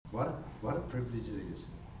What a privilege it is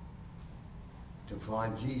to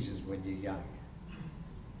find Jesus when you're young.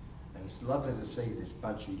 And it's lovely to see this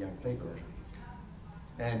bunch of young people.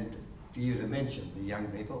 And for you to mention the young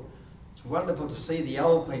people, it's wonderful to see the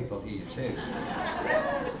old people here too.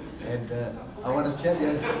 And I want to tell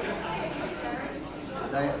you,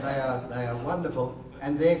 they are wonderful,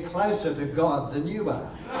 and they're closer to God than you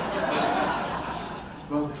are.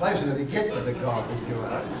 Well, closer to getting to God than you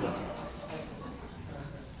are.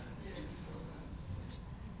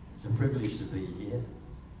 It's a privilege to be here.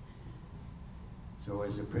 It's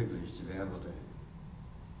always a privilege to be able to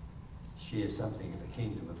share something in the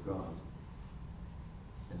kingdom of God.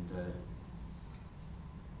 And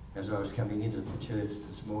as I was coming into the church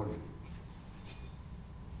this morning,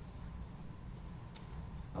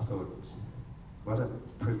 I thought, what a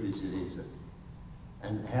privilege it is,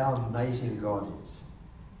 and how amazing God is.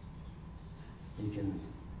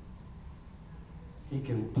 He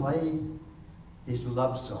can play his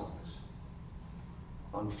love songs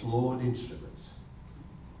on flawed instruments.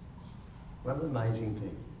 What an amazing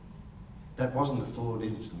thing. That wasn't the flawed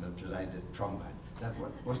instrument today, the trombone.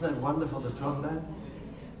 Wasn't that wonderful, the trombone?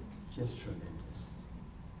 Just tremendous.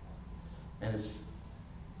 And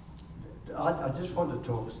I just want to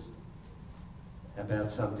talk about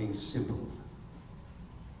something simple.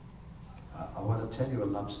 I want to tell you a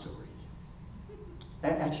love story.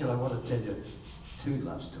 Actually, I want to tell you two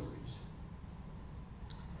love stories.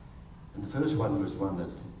 And the first one was one that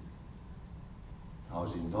I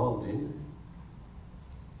was involved in.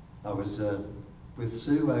 I was with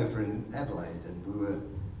Sue over in Adelaide, and we were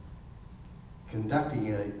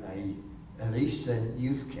conducting an Easter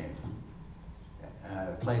youth camp,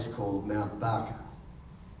 a place called Mount Barker,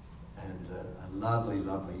 and a lovely,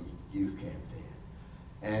 lovely youth camp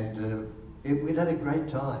there. And we'd had a great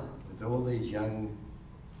time with all these young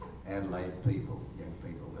Adelaide people, and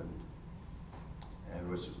it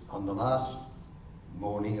was on the last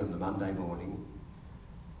morning, on the Monday morning,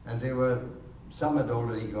 and there were some had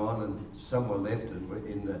already gone and some were left and were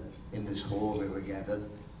in this hall we were gathered,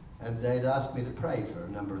 and they'd asked me to pray for a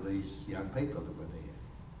number of these young people that were there,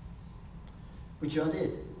 which I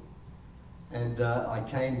did. And I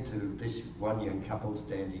came to this one young couple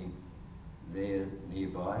standing there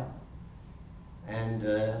nearby, and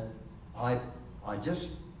I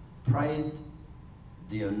just prayed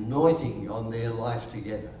the anointing on their life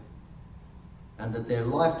together, and that their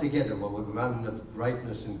life together will be one of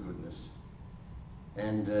greatness and goodness.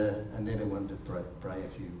 And then I wanted to pray a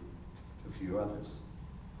few others.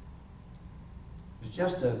 It was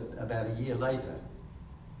just about a year later,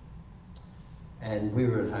 and we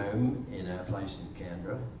were at home in our place in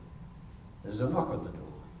Canberra. There's a knock on the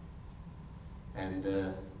door,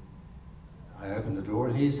 and I opened the door,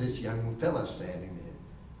 and here's this young fella standing there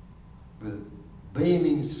with a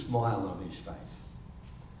beaming smile on his face.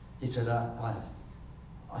 He said, I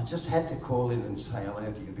just had to call in and say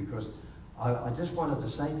hello to you because I just wanted to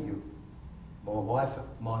say to you, my wife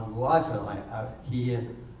and I are here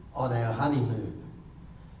on our honeymoon.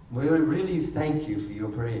 We really thank you for your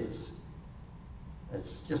prayers.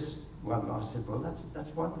 It's just wonderful. I said, well,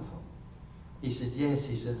 that's wonderful. He said, yes.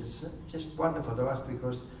 He said, it's just wonderful to us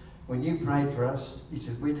because when you prayed for us, he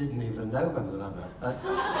said, we didn't even know one another.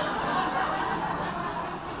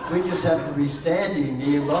 We just happened to be standing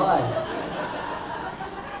nearby.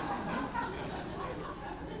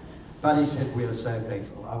 But he said, we are so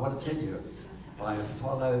thankful. I want to tell you, I have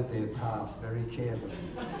followed their path very carefully.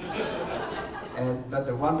 But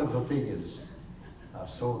the wonderful thing is, I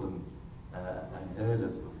saw them and heard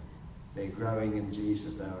of them. They're growing in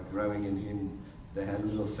Jesus, they were growing in him. They had a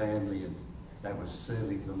little family and they were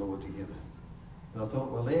serving the Lord together. And I thought,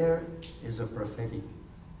 well, there is a prophetic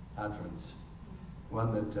utterance,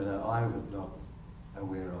 one that I was not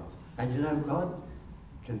aware of. And you know, God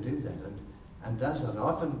can do that and does that.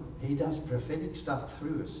 Often he does prophetic stuff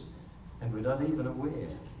through us and we're not even aware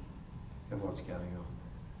of what's going on.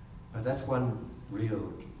 But that's one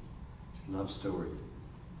real love story.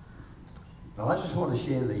 But I just want to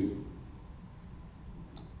share the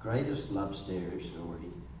greatest love story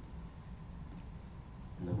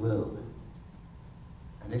in the world.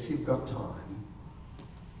 And if you've got time,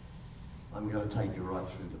 I'm going to take you right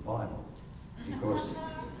through the Bible, because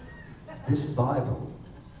this Bible,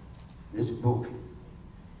 this book,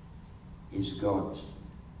 is God's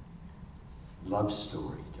love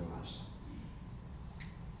story to us.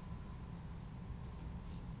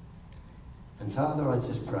 And Father, I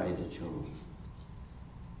just pray that you'll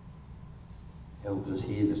help us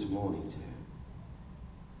here this morning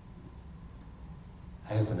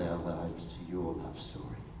to open our lives to your love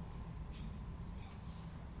story.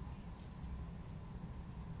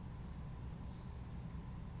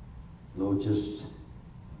 Lord, just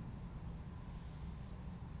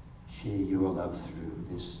share your love through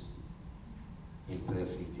this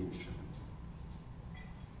imperfect instrument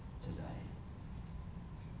today.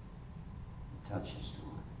 Touch us,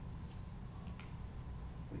 Lord,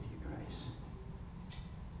 with your grace.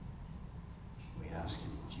 We ask it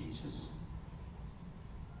in Jesus'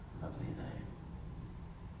 lovely name.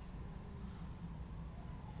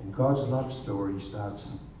 And God's love story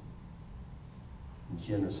starts in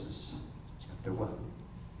Genesis chapter 1.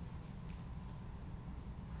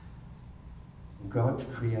 And God's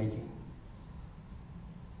creating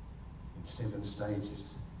in 7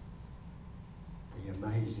 stages the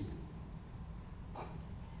amazing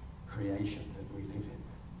creation that we live in.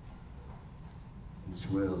 And this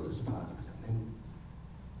world is part of it. And then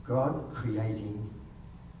God creating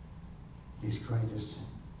his greatest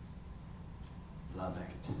love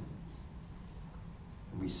act.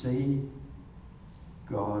 And we see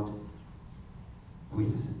God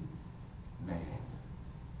with man.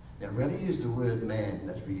 Now, I'm going to use the word man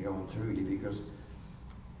as we go on through here, because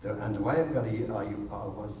the way I've got to, I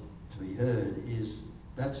want to be heard is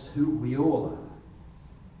that's who we all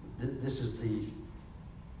are. This is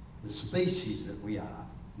the species that we are,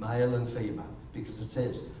 male and female, because it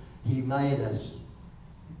says he made us,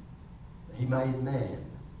 he made man,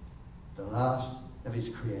 the last of his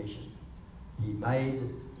creation. He made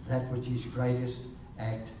that which is greatest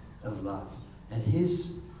act of love. And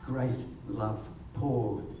his great love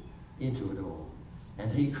poured into it all.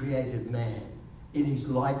 And he created man in his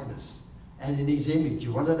likeness and in his image.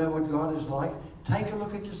 You want to know what God is like? Take a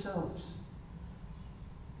look at yourselves.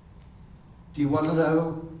 Do you want to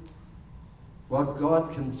know what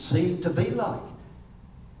God can seem to be like?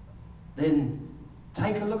 Then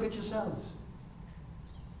take a look at yourselves.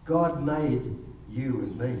 God made you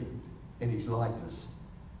and me in his likeness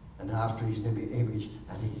and after his image,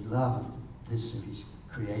 and he loved this of his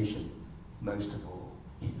creation most of all.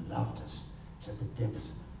 He loved us to the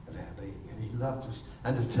depths of our being, and he loved us.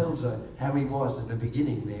 And it tells her how he was in the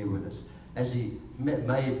beginning there with us, as he made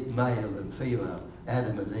male and female,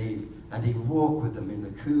 Adam and Eve, and he walked with them in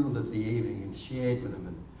the cool of the evening and shared with them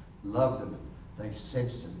and loved them. And they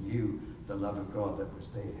sensed and knew the love of God that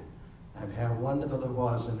was there. And how wonderful it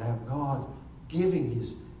was, and how God giving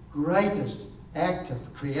his greatest act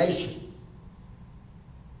of creation,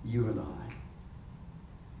 you and I.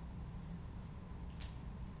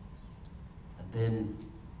 And then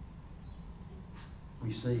we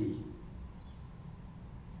see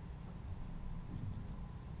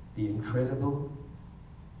the incredible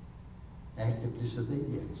act of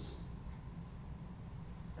disobedience.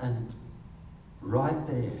 And right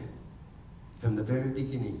there, from the very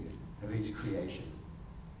beginning of his creation,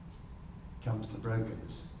 comes the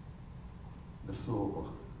brokenness, the flaw,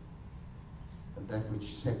 and that which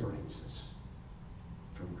separates us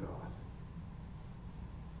from God.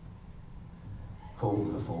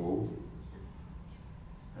 Called the fall,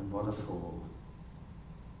 and what a fall.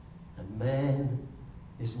 And man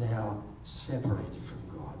is now separated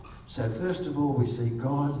from God. So first of all, we see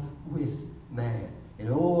God with man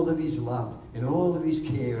in all of his love, in all of his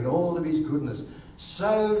care, in all of his goodness,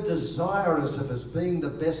 so desirous of us being the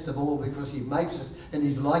best of all, because he makes us in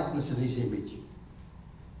his likeness and his image.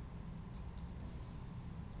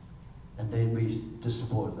 And then we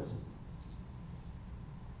disappoint it,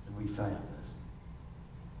 and we fail it,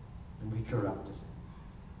 and we corrupt it,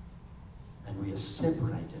 and we are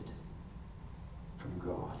separated from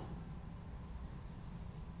God.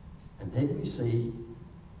 And then we see,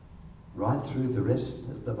 right through the rest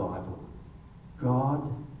of the Bible,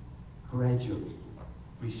 God gradually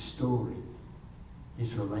restoring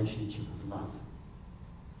his relationship of love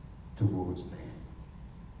towards man.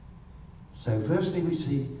 So firstly, we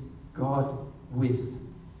see God with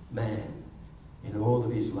man in all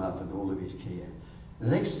of his love and all of his care. The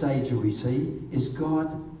next stage that we see is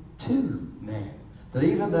God to man. That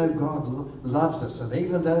even though God loves us, and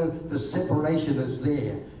even though the separation is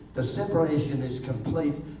there, the separation is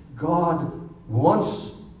complete, God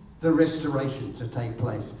wants the restoration to take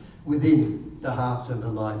place within the hearts and the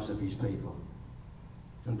lives of his people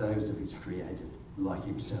and those of his created like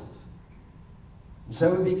himself. And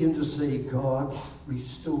so we begin to see God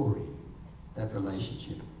restoring that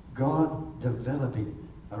relationship, God developing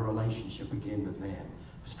a relationship again with man.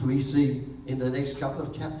 We see in the next couple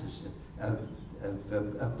of chapters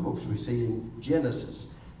of books, we see in Genesis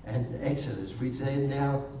and Exodus, we see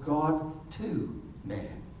now God to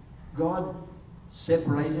man. God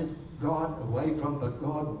separated, God away from, but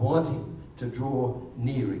God wanting to draw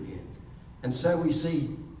near again. And so we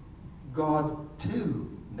see God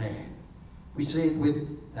to man. We see it with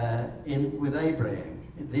Abraham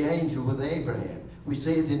the angel with Abraham. We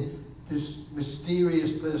see it in this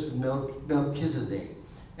mysterious person, Melchizedek,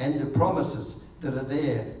 and the promises that are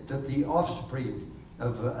there that the offspring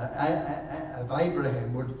of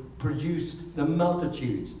Abraham would produce the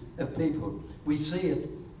multitudes of people. We see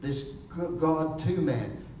it, this God to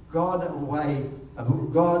man, God away,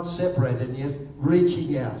 God separated and yet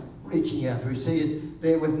reaching out. We see it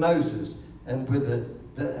there with Moses and with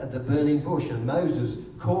the burning bush, and Moses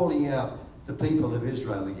calling out the people of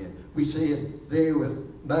Israel again. We see it there with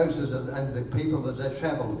Moses and the people as they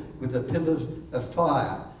traveled with the pillars of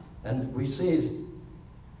fire, and we see it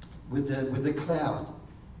with the cloud.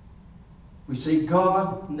 We see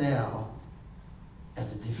God now at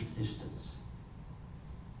a different distance.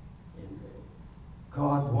 And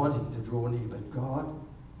God wanting to draw near, but God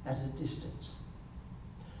at a distance.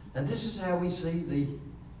 And this is how we see the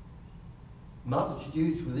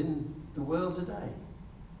multitudes within the world today.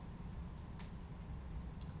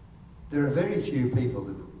 There are very few people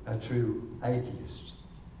that are true atheists,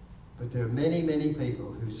 but there are many, many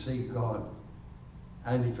people who see God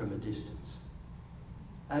only from a distance.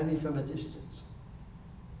 Only from a distance.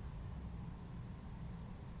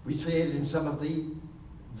 We see it in some of the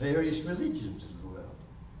various religions of the world.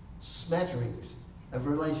 Smatterings of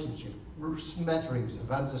relationship, smatterings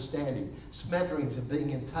of understanding, smatterings of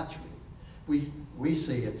being in touch with. We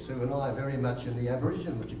see it, Sue and I, very much in the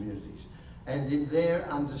Aboriginal communities and in their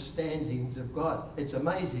understandings of God. It's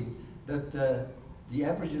amazing that the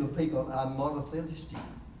Aboriginal people are monotheistic.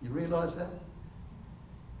 You realise that?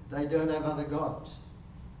 They don't have other gods.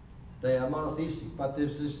 They are monotheistic, but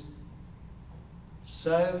there's this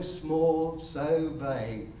so small, so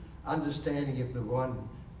vague understanding of the one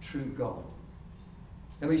true God.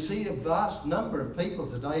 And we see a vast number of people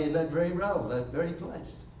today in that very role, that very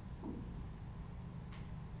place.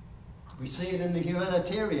 We see it in the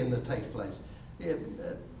humanitarian that takes place.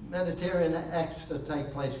 Humanitarian acts that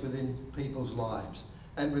take place within people's lives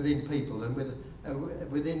and within people and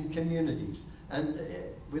within communities and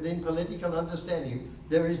within political understanding.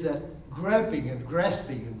 There is that groping and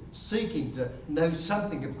grasping and seeking to know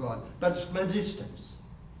something of God, but from a distance.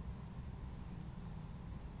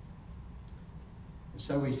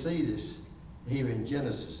 So we see this here in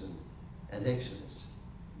Genesis and Exodus.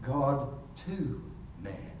 God to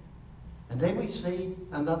man. And then we see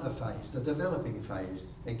another phase, the developing phase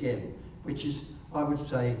again, which is, I would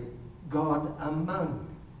say, God among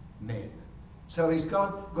men. So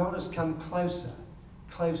God has come closer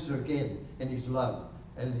again in his love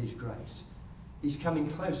and in his grace. He's coming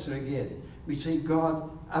closer again. We see God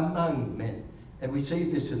among men. And we see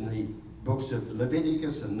this in the books of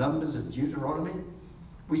Leviticus and Numbers and Deuteronomy.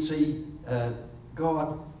 We see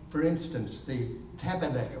God, for instance, the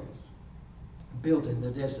tabernacles built in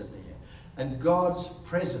the desert there. And God's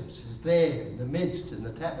presence is there in the midst in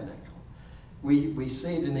the tabernacle. We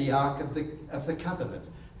see it in the Ark of the Covenant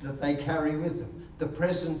that they carry with them. The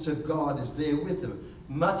presence of God is there with them,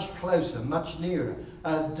 much closer, much nearer,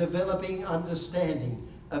 a developing understanding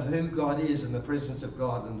of who God is and the presence of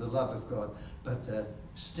God and the love of God, but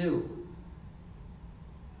still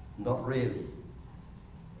not really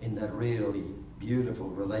in that really beautiful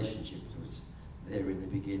relationship that was there in the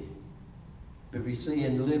beginning. But we see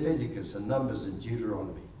in Leviticus and Numbers and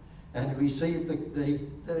Deuteronomy, and we see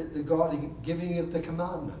the God giving of the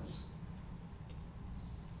commandments.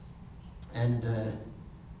 And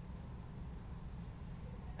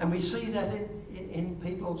we see that in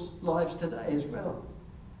people's lives today as well.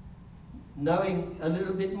 Knowing a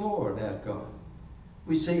little bit more about God.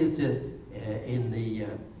 We see it in the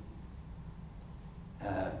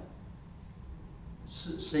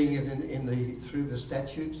seeing it through the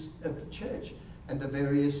statutes of the church and the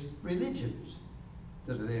various religions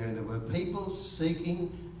that are there in the world. People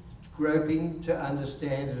seeking, groping to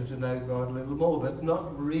understand and to know God a little more, but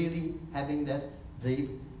not really having that deep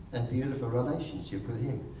and beautiful relationship with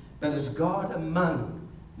him. But as God among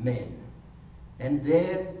men, and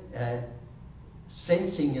they're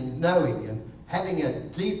sensing and knowing and having a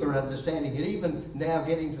deeper understanding, and even now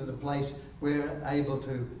getting to the place where we're able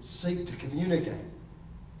to seek to communicate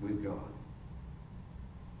with God.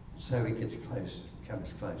 So he gets closer,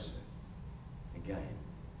 comes closer again.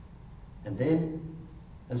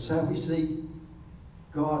 And so we see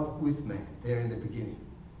God with man there in the beginning,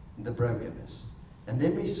 in the brokenness. And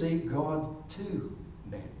then we see God to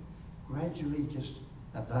man, gradually just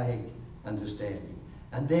a vague understanding.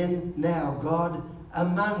 And then now God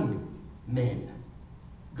among men.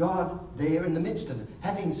 God there in the midst of it,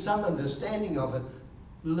 having some understanding of it,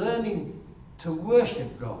 learning to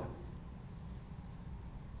worship God,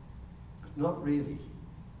 but not really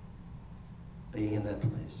being in that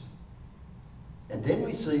place. And then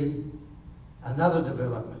we see another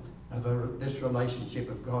development of this relationship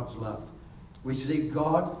of God's love. We see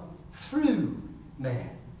God through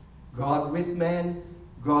man. God with man,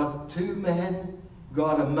 God to man,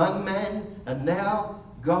 God among man, and now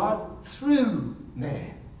God through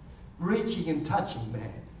man, reaching and touching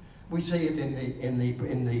man. We see it in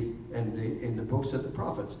the books of the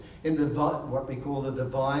prophets, in what we call the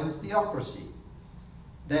divine theocracy.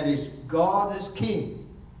 That is, God as King.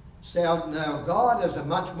 So now God has a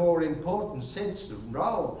much more important sense and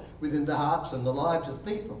role within the hearts and the lives of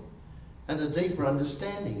people, and a deeper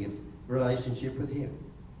understanding of relationship with Him.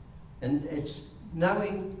 And it's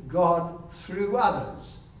knowing God through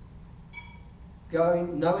others,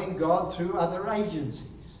 knowing God through other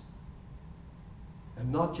agencies,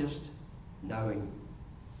 and not just knowing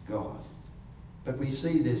God. But we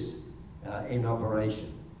see this in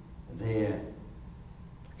operation there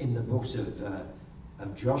in the books of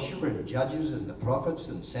Joshua and Judges and the prophets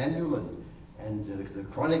and Samuel and the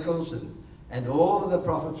Chronicles and all of the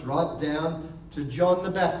prophets, right down to John the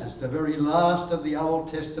Baptist, the very last of the Old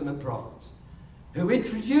Testament prophets, who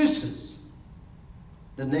introduces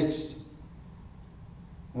the next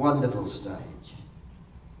wonderful stage.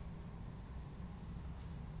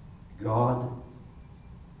 God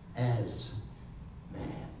as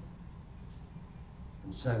man.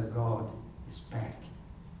 And so God is back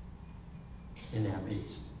in our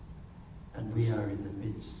midst, and we are in the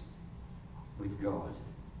midst with God.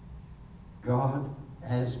 God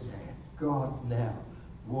as man. God now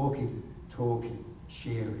walking, talking,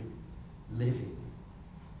 sharing, living,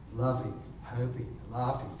 loving, hoping,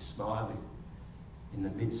 laughing, smiling in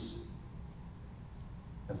the midst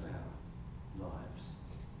of our lives.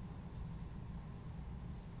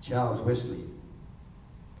 Charles Wesley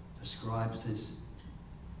describes this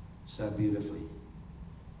so beautifully.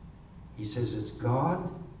 He says it's God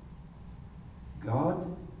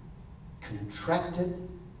contracted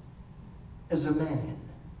as a man.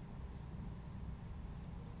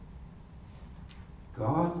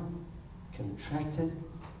 God contracted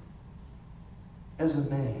as a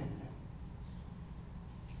man.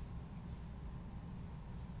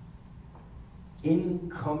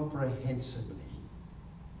 Incomprehensibly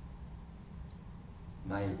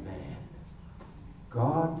made man.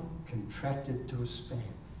 God contracted to a span.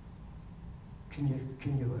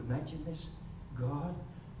 Can you imagine this? God,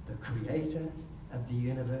 the creator of the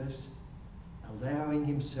universe, allowing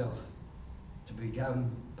himself to become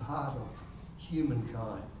part of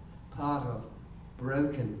humankind, part of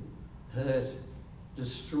broken, hurt,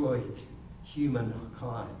 destroyed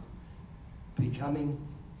humankind, becoming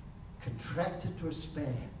contracted to a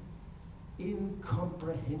span,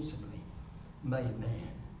 incomprehensibly made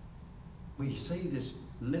man. We see this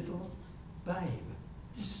little babe.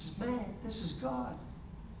 This is man. This is God.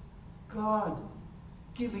 God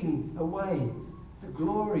giving away the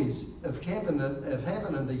glories of heaven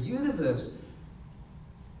and the universe.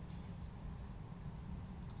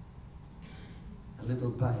 A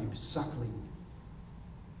little babe suckling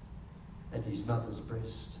at his mother's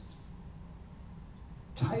breast,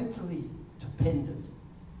 totally dependent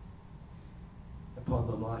upon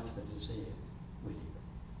the life that is there with him.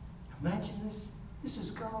 Imagine this. This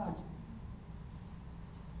is God.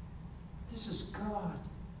 This is God.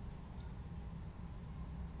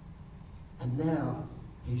 And now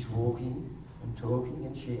he's walking and talking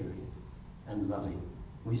and sharing and loving.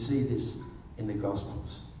 We see this in the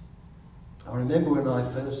Gospels. I remember when I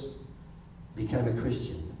first became a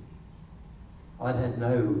Christian, I'd had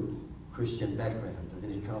no Christian background of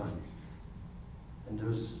any kind, and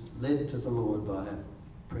was led to the Lord by a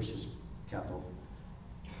precious couple.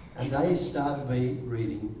 And they started me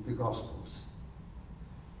reading the Gospels.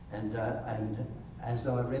 And as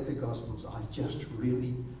I read the Gospels, I just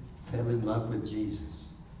really fell in love with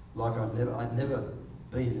Jesus. Like I'd never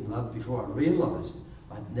been in love before. I realised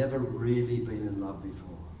I'd never really been in love before.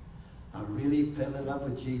 I really fell in love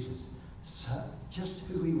with Jesus. So just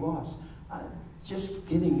who he was. Just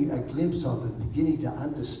getting a glimpse of him, beginning to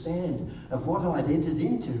understand of what I'd entered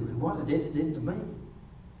into and what had entered into me.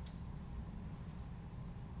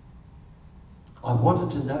 I wanted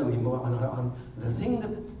to know him more, and the thing that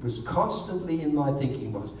was constantly in my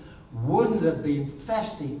thinking was, wouldn't it have been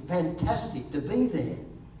fantastic to be there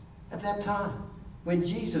at that time when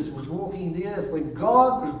Jesus was walking the earth, when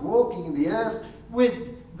God was walking the earth with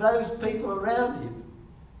those people around him?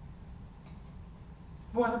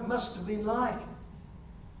 What it must have been like.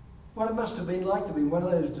 What it must have been like to be one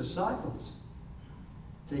of those disciples.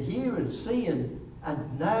 To hear and see and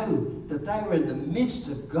know that they were in the midst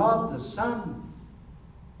of God the Son.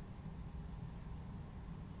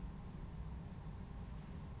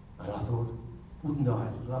 And I thought, wouldn't I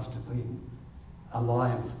love to be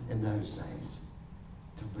alive in those days,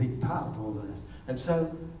 to be part of all of that? And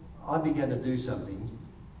so I began to do something.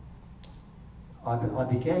 I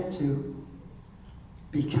began to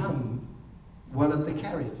become one of the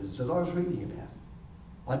characters that I was reading about.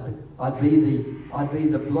 I'd be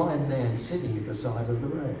the blind man sitting at the side of the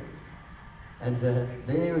road. And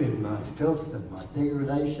there in my filth and my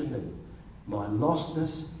degradation and my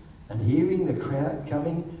lostness, and hearing the crowd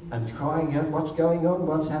coming and crying out, what's going on,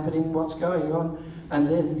 what's happening, what's going on? And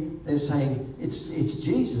then they're saying, it's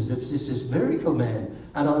Jesus, it's this miracle man.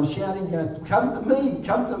 And I'm shouting out, come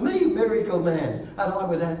to me, miracle man. And I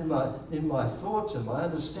would have in my thoughts and my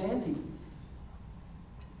understanding.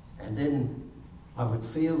 And then I would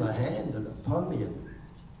feel the hand upon me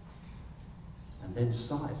and then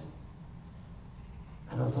sight.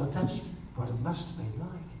 And I thought, that's what it must have been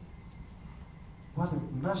like. What it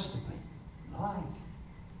must have been like.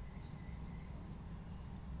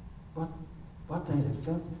 What they'd have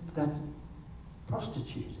felt, that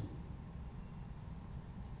prostitute,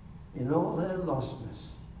 in all her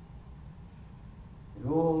lostness, in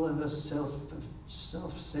all of her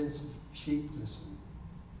self-sense of cheapness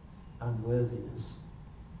and unworthiness,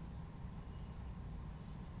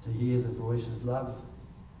 to hear the voice of love,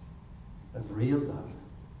 of real love,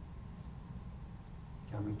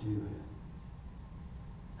 coming to her.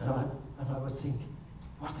 And I would think,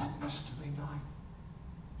 what that must have been like,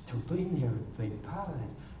 to have been there and been part of that.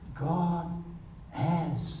 God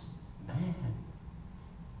as man.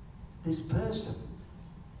 This person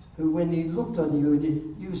who, when he looked on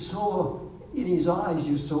you, you saw in his eyes,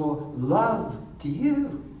 you saw love to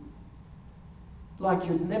you, like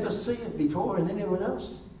you'd never seen it before in anyone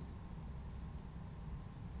else.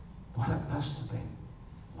 What it must have been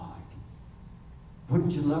like.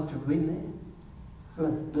 Wouldn't you love to have been there?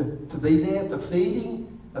 To be there at the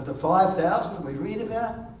feeding of the 5,000 we read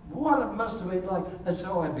about? What it must have been like. And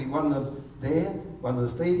so I'd be one of them there, one of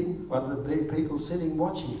the feeding, one of the people sitting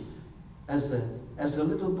watching as the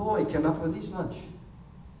little boy came up with his lunch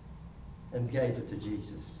and gave it to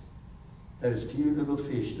Jesus. Those few little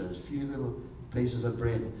fish, those few little pieces of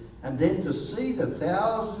bread. And then to see the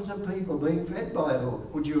thousands of people being fed by it all.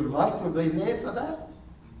 Would you like to have been there for that?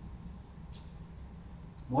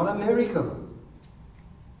 What a miracle.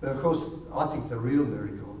 But of course, I think the real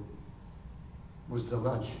miracle was the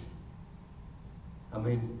lunch. I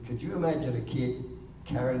mean, could you imagine a kid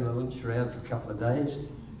carrying the lunch around for a couple of days?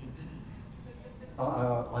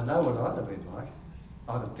 I know what I'd have been like.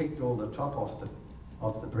 I'd have picked all the top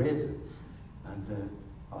off the bread, and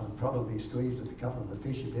I'd have probably squeezed a couple of the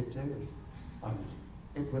fish a bit too.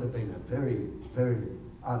 It would have been a very, very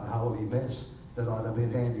unholy mess that I'd have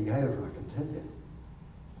been handing over, I can tell you.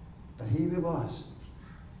 But here it was.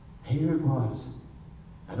 Here it was.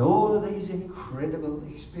 And all of these incredible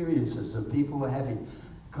experiences that people were having.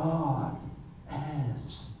 God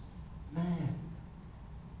as man.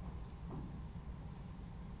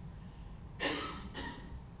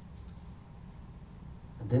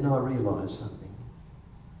 And then I realised something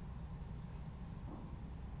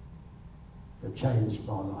that changed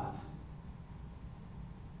my life.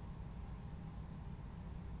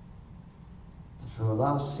 For the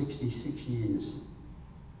last 66 years,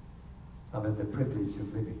 I've had the privilege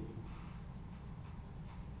of living.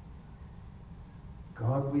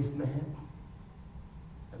 God with man,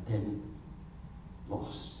 and then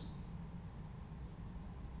lost.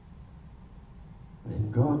 And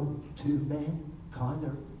then God to man, kind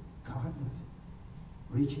of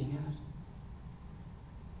reaching out.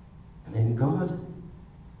 And then God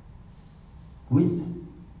with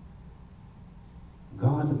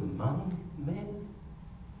God among men,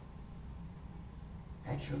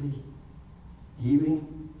 actually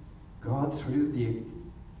hearing God through the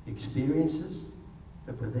experiences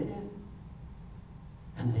that were there,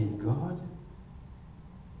 and then God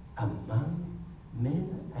among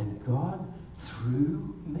men and God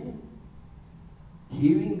through men,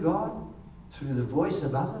 hearing God through the voice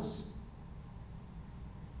of others,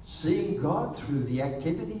 seeing God through the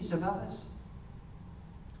activities of others,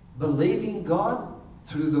 believing God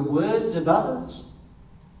through the words of others,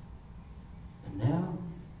 and now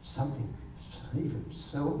something even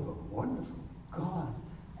so wonderful. God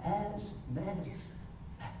as man.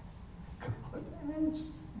 God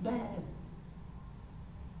as man.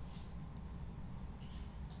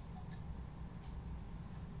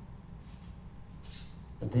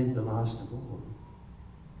 And then the last of all,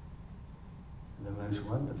 and the most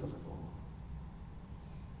wonderful of all,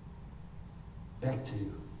 back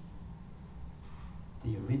to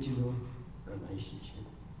the original relationship.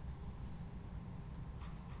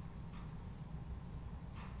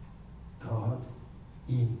 God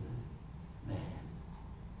in man.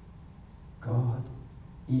 God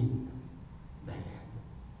in man.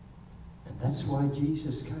 And that's why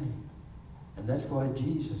Jesus came. And that's why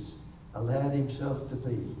Jesus allowed himself to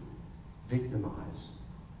be victimized,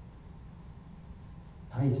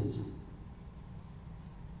 hated,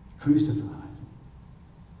 crucified,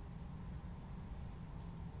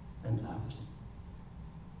 and loved.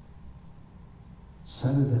 So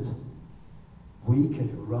that we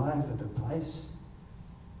could arrive at a place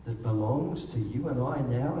that belongs to you and I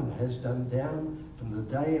now and has done down from the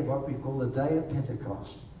day of what we call the day of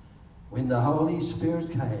Pentecost, when the Holy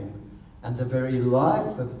Spirit came and the very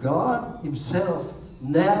life of God himself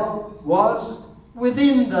now was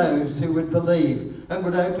within those who would believe and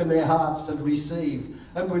would open their hearts and receive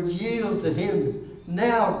and would yield to him.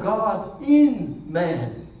 Now God in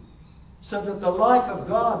man. So that the life of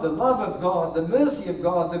God, the love of God, the mercy of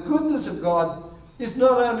God, the goodness of God is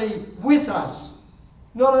not only with us,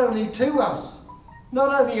 not only to us,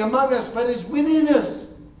 not only among us, but is within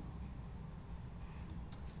us.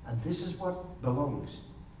 And this is what belongs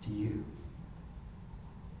to you.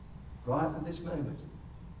 Right at this moment.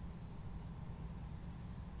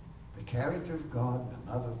 The character of God,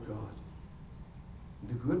 the love of God,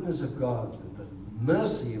 the goodness of God, and the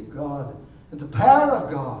mercy of God, and the power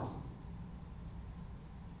of God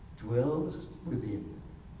dwells within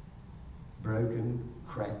broken,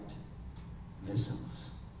 cracked vessels.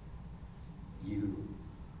 You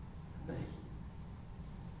and me.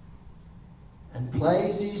 And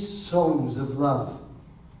plays his songs of love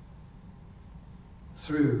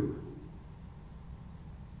through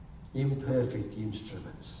imperfect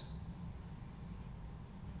instruments.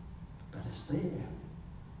 But it's there.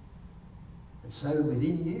 And so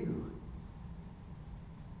within you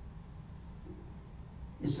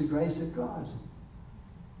is the grace of God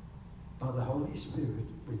by the Holy Spirit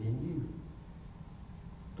within you.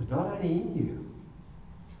 But not only in you,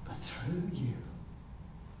 but through you.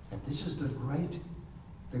 And this is the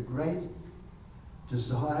great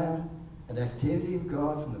desire and activity of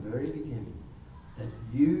God from the very beginning, that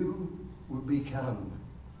you would become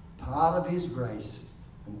part of his grace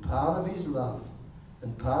and part of his love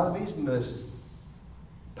and part of his mercy,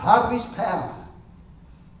 part of his power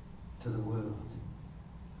to the world.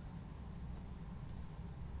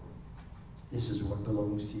 This is what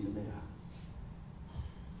belongs to you now.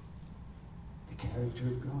 The character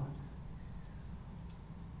of God.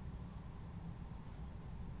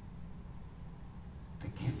 The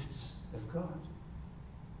gifts of God.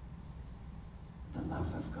 The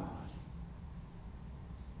love of God.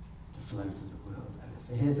 To flow to the world. And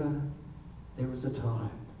if ever there was a time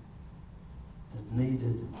that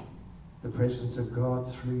needed the presence of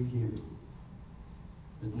God through you,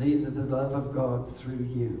 that needed the love of God through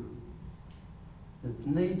you, that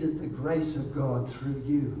needed the grace of God through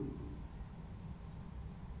you,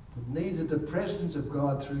 that needed the presence of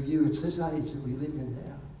God through you, it's this age that we live in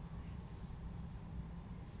now.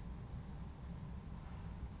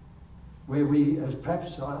 Where we, as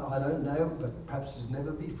perhaps, I don't know, but perhaps as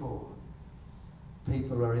never before,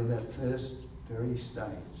 people are in that first very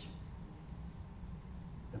stage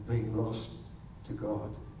of being lost to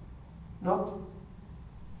God. Not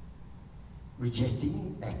rejecting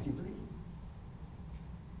him actively,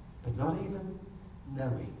 but not even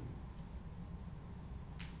knowing,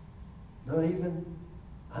 not even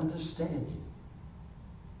understanding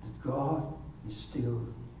that God is still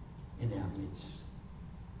in our midst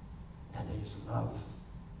and his love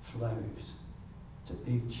flows to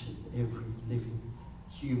each and every living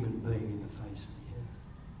human being in the face of the earth.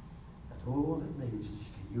 And all it needs is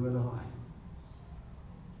for you and I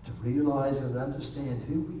to realize and understand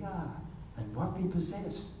who we are and what we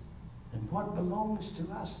possess and what belongs to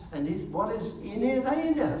us and what is in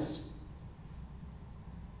us.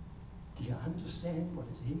 Do you understand what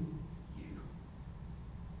is in you?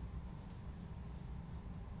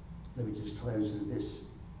 Let me just close with this.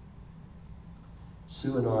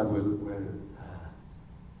 Sue and I were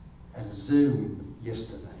at a Zoom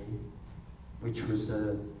yesterday, which was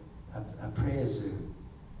a prayer Zoom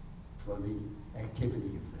for the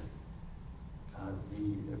activity of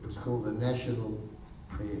it was called the National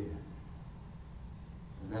Prayer.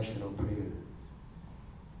 The National Prayer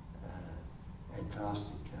and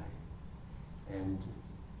Fasting Day. And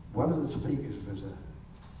one of the speakers was an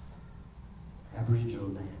Aboriginal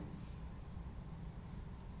man.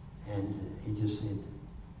 And he just said,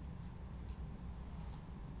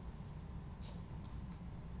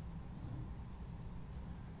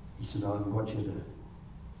 I want you to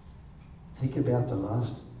think about the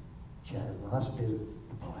last bit of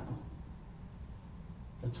the Bible.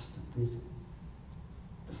 That's the bit,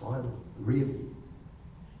 the final, really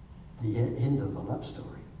the end of the love story.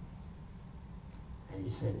 And he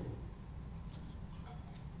says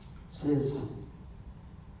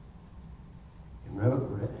in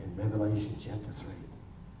Revelation chapter 3,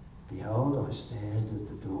 behold, I stand at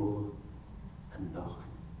the door and knock.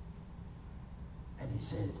 And he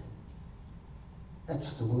said,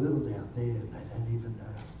 that's the world out there, and they don't even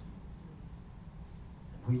know.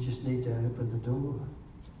 And we just need to open the door,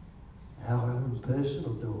 our own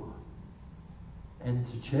personal door, and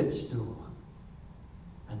the church door,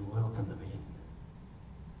 and welcome them in.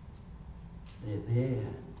 They're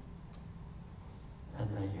there, and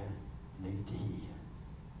they need to hear.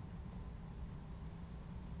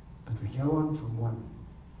 But we go on from one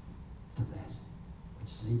to that,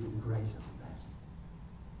 which is even greater than that.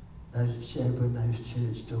 Open those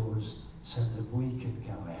church doors so that we can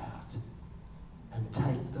go out and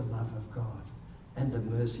take the love of God and the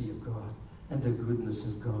mercy of God and the goodness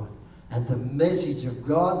of God and the message of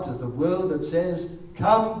God to the world that says,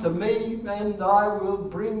 come to me and I will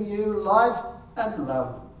bring you life and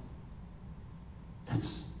love.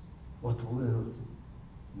 That's what the world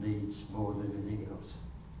needs more than anything else.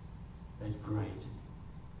 That great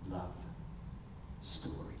love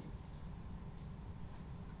story.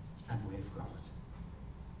 And we've got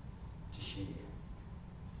it to share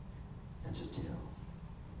and to tell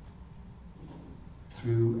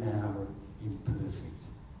through our imperfect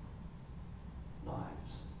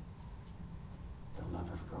lives. The love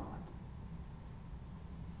of God.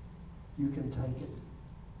 You can take it,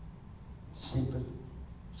 simply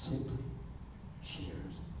share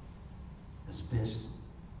it as best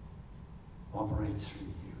operates through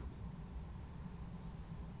you.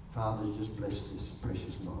 Father, just bless this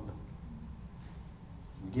precious mob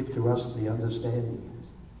and give to us the understanding in it.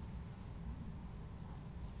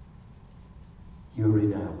 You're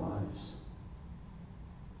in our lives.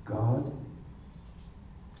 God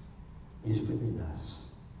is within us.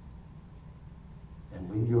 And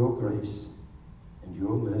with your grace and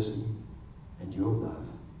your mercy and your love,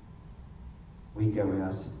 we go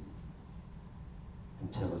out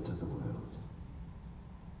and tell it to the world.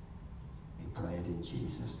 We pray it in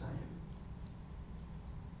Jesus' name.